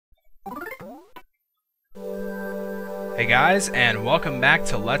Hey guys, and welcome back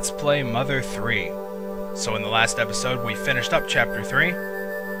to Let's Play Mother 3. So in the last episode, we finished up Chapter 3,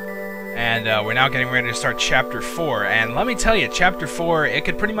 and we're now getting ready to start Chapter 4. And let me tell you, Chapter 4, it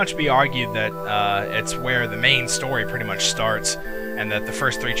could pretty much be argued that it's where the main story pretty much starts, and that the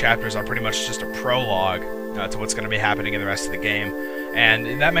first 3 chapters are pretty much just a prologue to what's going to be happening in the rest of the game.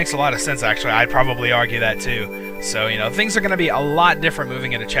 And that makes a lot of sense, actually. I'd probably argue that too. So, you know, things are going to be a lot different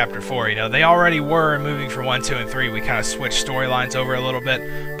moving into Chapter 4. You know, they already were moving from 1, 2, and 3. We kind of switched storylines over a little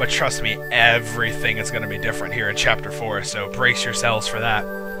bit. But trust me, everything is going to be different here in Chapter 4, so brace yourselves for that.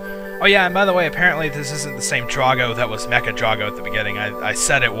 Oh yeah, and by the way, apparently this isn't the same Drago that was Mecha Drago at the beginning. I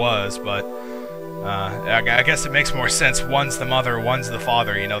said it was, but I guess it makes more sense. One's the mother, one's the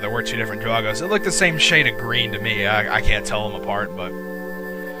father. You know, there were 2 different Dragos. It looked the same shade of green to me. I can't tell them apart, but,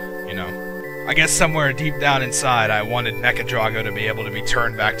 you know. I guess somewhere deep down inside I wanted Mecha Drago to be able to be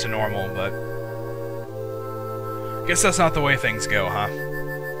turned back to normal, but I guess that's not the way things go, huh?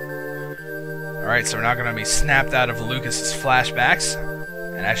 Alright, so we're now going to be snapped out of Lucas's flashbacks,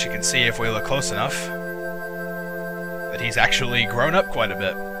 and as you can see if we look close enough, that he's actually grown up quite a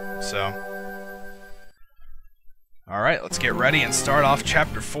bit, so... Alright, let's get ready and start off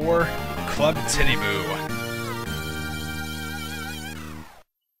Chapter 4, Club Titty Boo.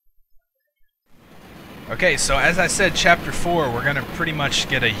 Okay, so as I said, Chapter 4, we're gonna pretty much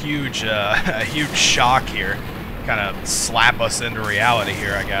get a huge shock here. Kind of slap us into reality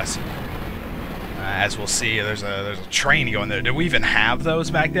here, I guess. As we'll see, there's a train going there. Did we even have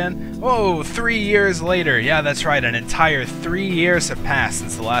those back then? Whoa, 3 years later. Yeah, that's right, an entire 3 years have passed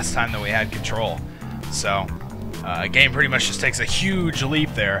since the last time that we had control. So, a game pretty much just takes a huge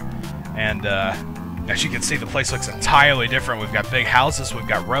leap there. And, as you can see, the place looks entirely different. We've got big houses, we've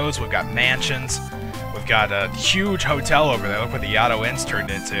got roads, we've got mansions. We've got a huge hotel over there. Look what the Yado Inn's turned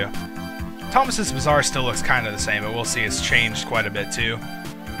into. Thomas's Bazaar still looks kind of the same, but we'll see it's changed quite a bit too.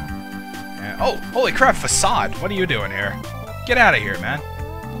 And, oh, holy crap, Facade! What are you doing here? Get out of here, man.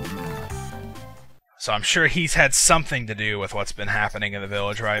 So I'm sure he's had something to do with what's been happening in the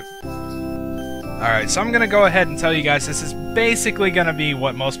village, right? Alright, so I'm going to go ahead and tell you guys this is basically going to be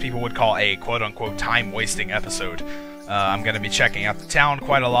what most people would call a quote-unquote time-wasting episode. I'm going to be checking out the town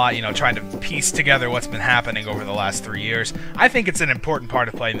quite a lot, you know, trying to piece together what's been happening over the last 3 years. I think it's an important part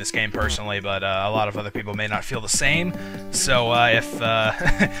of playing this game personally, but a lot of other people may not feel the same. So if,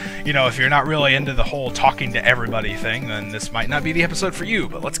 you know, if you're not really into the whole talking to everybody thing, then this might not be the episode for you,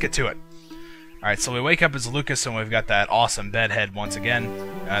 but let's get to it. Alright, so we wake up as Lucas and we've got that awesome bedhead once again.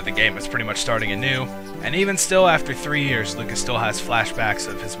 The game is pretty much starting anew. And even still, after 3 years, Lucas still has flashbacks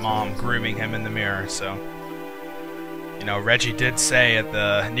of his mom grooming him in the mirror, so... You know, Reggie did say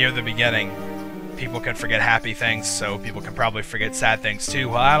at near the beginning, people can forget happy things, so people can probably forget sad things too.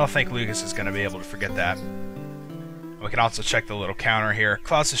 Well, I don't think Lucas is going to be able to forget that. We can also check the little counter here.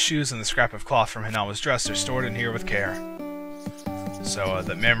 Klaus's shoes and the scrap of cloth from Hinelma's dress are stored in here with care. So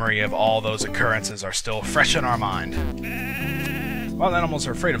the memory of all those occurrences are still fresh in our mind. While animals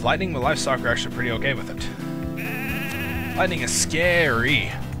are afraid of lightning, the livestock are actually pretty okay with it. Lightning is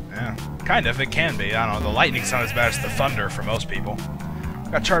scary. Yeah. Kind of, it can be. I don't know, the lightning's not as bad as the thunder for most people.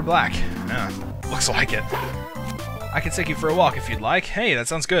 Got charred black. Yeah, looks like it. I can take you for a walk if you'd like. Hey, that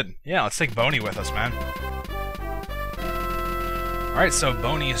sounds good. Yeah, let's take Boney with us, man. Alright, so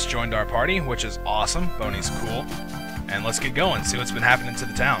Boney has joined our party, which is awesome. Boney's cool. And let's get going, see what's been happening to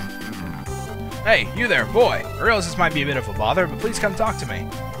the town. Hey, you there, boy! I realize this might be a bit of a bother, but please come talk to me.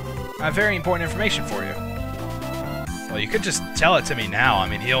 I have very important information for you. Well, you could just tell it to me now. I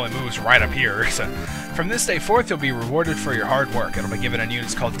mean, he only moves right up here. So, from this day forth, you'll be rewarded for your hard work. It'll be given in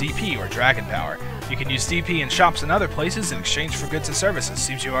units called DP, or Dragon Power. You can use DP in shops and other places in exchange for goods and services.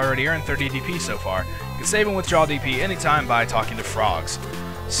 Seems you already earned 30 DP so far. You can save and withdraw DP anytime by talking to frogs.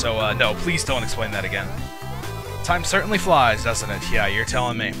 So, no, please don't explain that again. Time certainly flies, doesn't it? Yeah, you're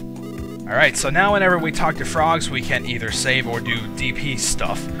telling me. Alright, so now whenever we talk to frogs, we can either save or do DP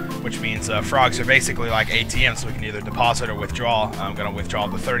stuff. Which means frogs are basically like ATMs, so we can either deposit or withdraw. I'm going to withdraw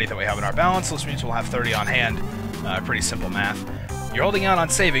the 30 that we have in our balance, which means we'll have 30 on hand. Pretty simple math. You're holding out on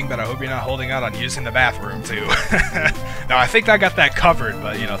saving, but I hope you're not holding out on using the bathroom, too. Now, I think I got that covered,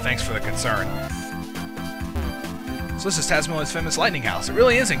 but, you know, thanks for the concern. So this is Tazmilia's famous lightning house. It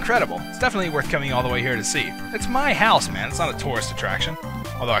really is incredible. It's definitely worth coming all the way here to see. It's my house, man. It's not a tourist attraction.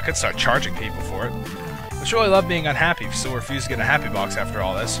 Although I could start charging people for it. I surely love being unhappy, so refuse to get a happy box after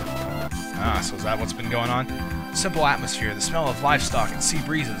all this. Ah, so is that what's been going on? Simple atmosphere, the smell of livestock and sea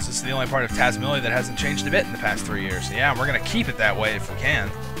breezes. This is the only part of Tazmilia that hasn't changed a bit in the past 3 years. Yeah, we're gonna keep it that way if we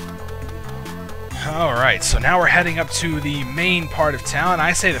can. Alright, so now we're heading up to the main part of town.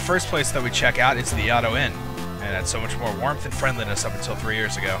 I say the first place that we check out is the Yado Inn. and had so much more warmth and friendliness up until 3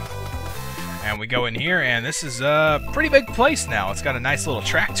 years ago. And we go in here, and this is a pretty big place now. It's got a nice little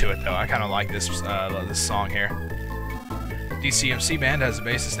track to it, though. I kind of like this song here. DCMC band has a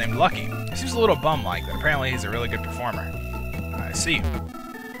bassist named Lucky. He seems a little bum-like, but apparently he's a really good performer. I see.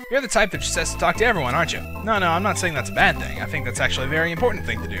 You're the type that just has to talk to everyone, aren't you? No, I'm not saying that's a bad thing. I think that's actually a very important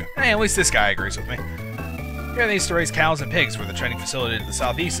thing to do. Hey, at least this guy agrees with me. Here they used to raise cows and pigs where the training facility to the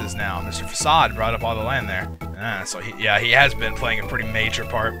southeast is now. Mr. Facade brought up all the land there. So he has been playing a pretty major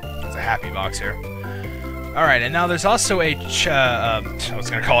part. There's a happy box here. Alright, and now there's also a I was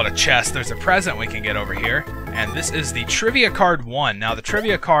going to call it a chest. There's a present we can get over here. And this is the Trivia Card 1. Now, the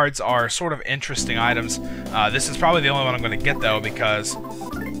Trivia Cards are sort of interesting items. This is probably the only one I'm going to get, though, because...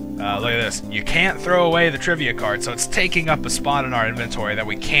 look at this. You can't throw away the Trivia Card, so it's taking up a spot in our inventory that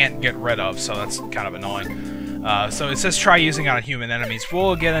we can't get rid of, so that's kind of annoying. So it says try using it on human enemies.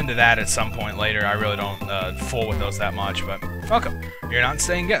 We'll get into that at some point later. I really don't fool with those that much, but welcome. You're not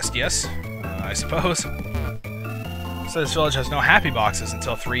staying guest, yes? I suppose. So this village has no happy boxes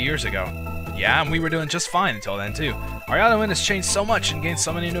until 3 years ago. Yeah, and we were doing just fine until then, too. Ariana Inn has changed so much and gained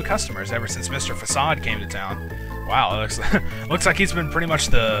so many new customers ever since Mr. Facade came to town. Wow, it looks like he's been pretty much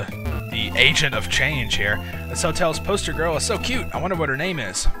the agent of change here. This hotel's poster girl is so cute. I wonder what her name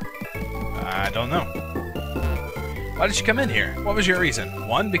is. I don't know. Why did you come in here? What was your reason?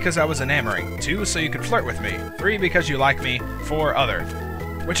 1, because I was enamoring. 2, so you could flirt with me. 3, because you like me. 4, other.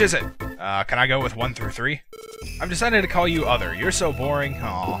 Which is it? Can I go with 1 through 3? I've decided to call you other. You're so boring.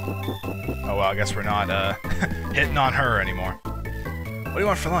 Aw. Oh well, I guess we're not, hitting on her anymore. What do you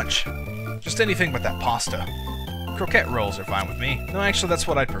want for lunch? Just anything but that pasta. Croquette rolls are fine with me. No, actually, that's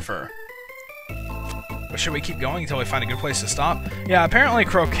what I'd prefer. But should we keep going until we find a good place to stop? Yeah, apparently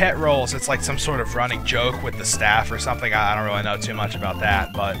croquette rolls, it's like some sort of running joke with the staff or something. I don't really know too much about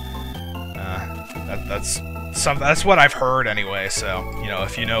that, but that's what I've heard anyway, so, you know,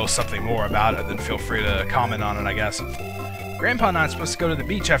 if you know something more about it, then feel free to comment on it, I guess. Grandpa and I are supposed to go to the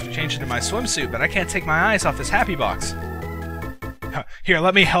beach after changing into my swimsuit, but I can't take my eyes off this happy box. Here,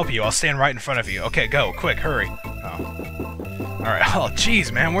 let me help you. I'll stand right in front of you. Okay, go. Quick, hurry. Alright, oh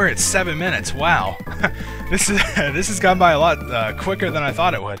jeez, man, we're at 7 minutes. Wow. This has gone by a lot quicker than I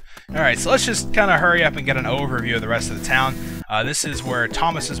thought it would. Alright, so let's just kind of hurry up and get an overview of the rest of the town. This is where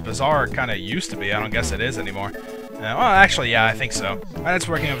Thomas's Bazaar kind of used to be. I don't guess it is anymore. Well, actually, yeah, I think so. It's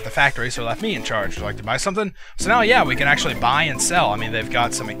working with the factory, so it left me in charge. Would you like to buy something? So now, yeah, we can actually buy and sell. I mean, they've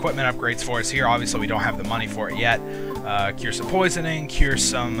got some equipment upgrades for us here. Obviously, we don't have the money for it yet. Cure some poisoning, cure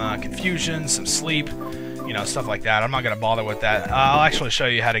some confusion, some sleep, you know, stuff like that. I'm not going to bother with that. I'll actually show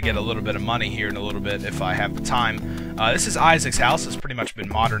you how to get a little bit of money here in a little bit if I have the time. This is Isaac's house. It's pretty much been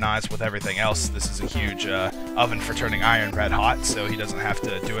modernized with everything else. This is a huge oven for turning iron red hot, so he doesn't have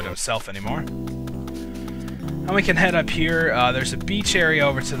to do it himself anymore. And we can head up here. There's a beach area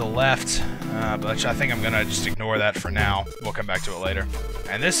over to the left, but I think I'm going to just ignore that for now. We'll come back to it later.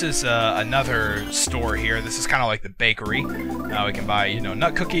 And this is another store here. This is kind of like the bakery. We can buy, you know,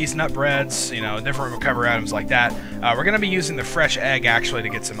 nut cookies, nut breads, you know, different recovery items like that. We're going to be using the fresh egg, actually, to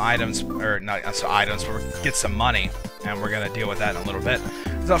get some items, or not some items, but get some money. And we're going to deal with that in a little bit.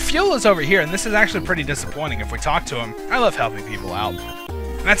 So Fuel is over here, and this is actually pretty disappointing. If we talk to him, I love helping people out.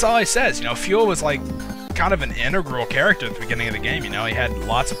 And that's all he says. You know, Fuel was like kind of an integral character at the beginning of the game, you know, he had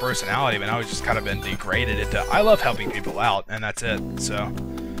lots of personality, but now he's just kind of been degraded into, I love helping people out, and that's it, so,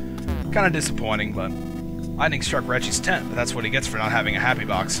 kind of disappointing, but lightning struck Reggie's tent, but that's what he gets for not having a happy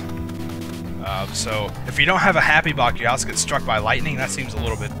box. So, if you don't have a happy box, your house gets struck by lightning, that seems a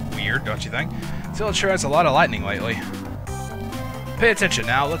little bit weird, don't you think? Still, it sure has a lot of lightning lately. Pay attention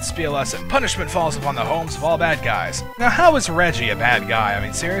now, let's be a lesson. Punishment falls upon the homes of all bad guys. Now, how is Reggie a bad guy? I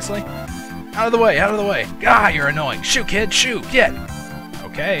mean, seriously? Out of the way, out of the way. Ah, you're annoying. Shoot, kid, shoot, get.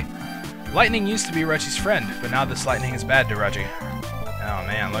 Okay. Lightning used to be Reggie's friend, but now this lightning is bad to Reggie. Oh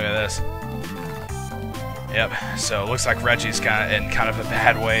man, look at this. Yep, so it looks like Reggie's in kind of a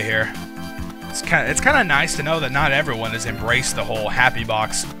bad way here. It's kind of nice to know that not everyone has embraced the whole happy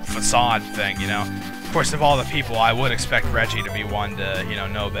box facade thing, you know. Of course, of all the people, I would expect Reggie to be one to, you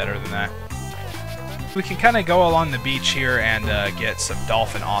know better than that. We can kind of go along the beach here and get some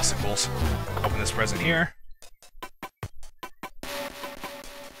dolphin ossicles. Open this present here.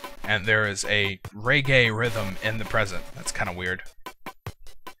 And there is a reggae rhythm in the present. That's kind of weird.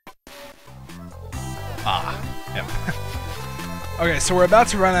 Ah, yep. Okay, so we're about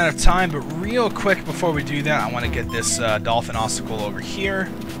to run out of time, but real quick before we do that, I want to get this dolphin ossicle over here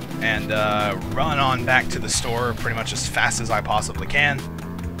and run on back to the store pretty much as fast as I possibly can.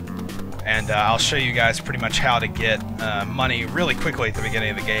 and I'll show you guys pretty much how to get money really quickly at the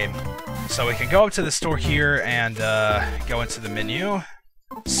beginning of the game. So we can go up to the store here and go into the menu,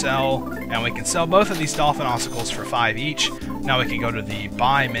 sell, and we can sell both of these dolphin ossicles for 5 each. Now we can go to the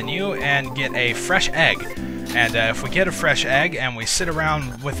buy menu and get a fresh egg. And if we get a fresh egg and we sit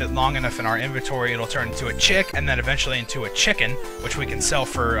around with it long enough in our inventory, it'll turn into a chick and then eventually into a chicken, which we can sell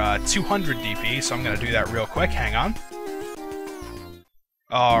for 200 DP. So I'm going to do that real quick. Hang on.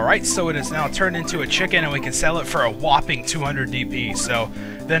 Alright, so it is now turned into a chicken and we can sell it for a whopping 200 DP. So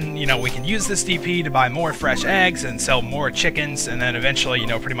then, you know, we can use this DP to buy more fresh eggs and sell more chickens and then eventually, you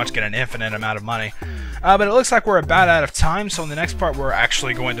know, pretty much get an infinite amount of money. But it looks like we're about out of time, so in the next part we're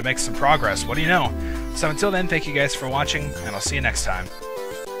actually going to make some progress. What do you know? So until then, thank you guys for watching, and I'll see you next time.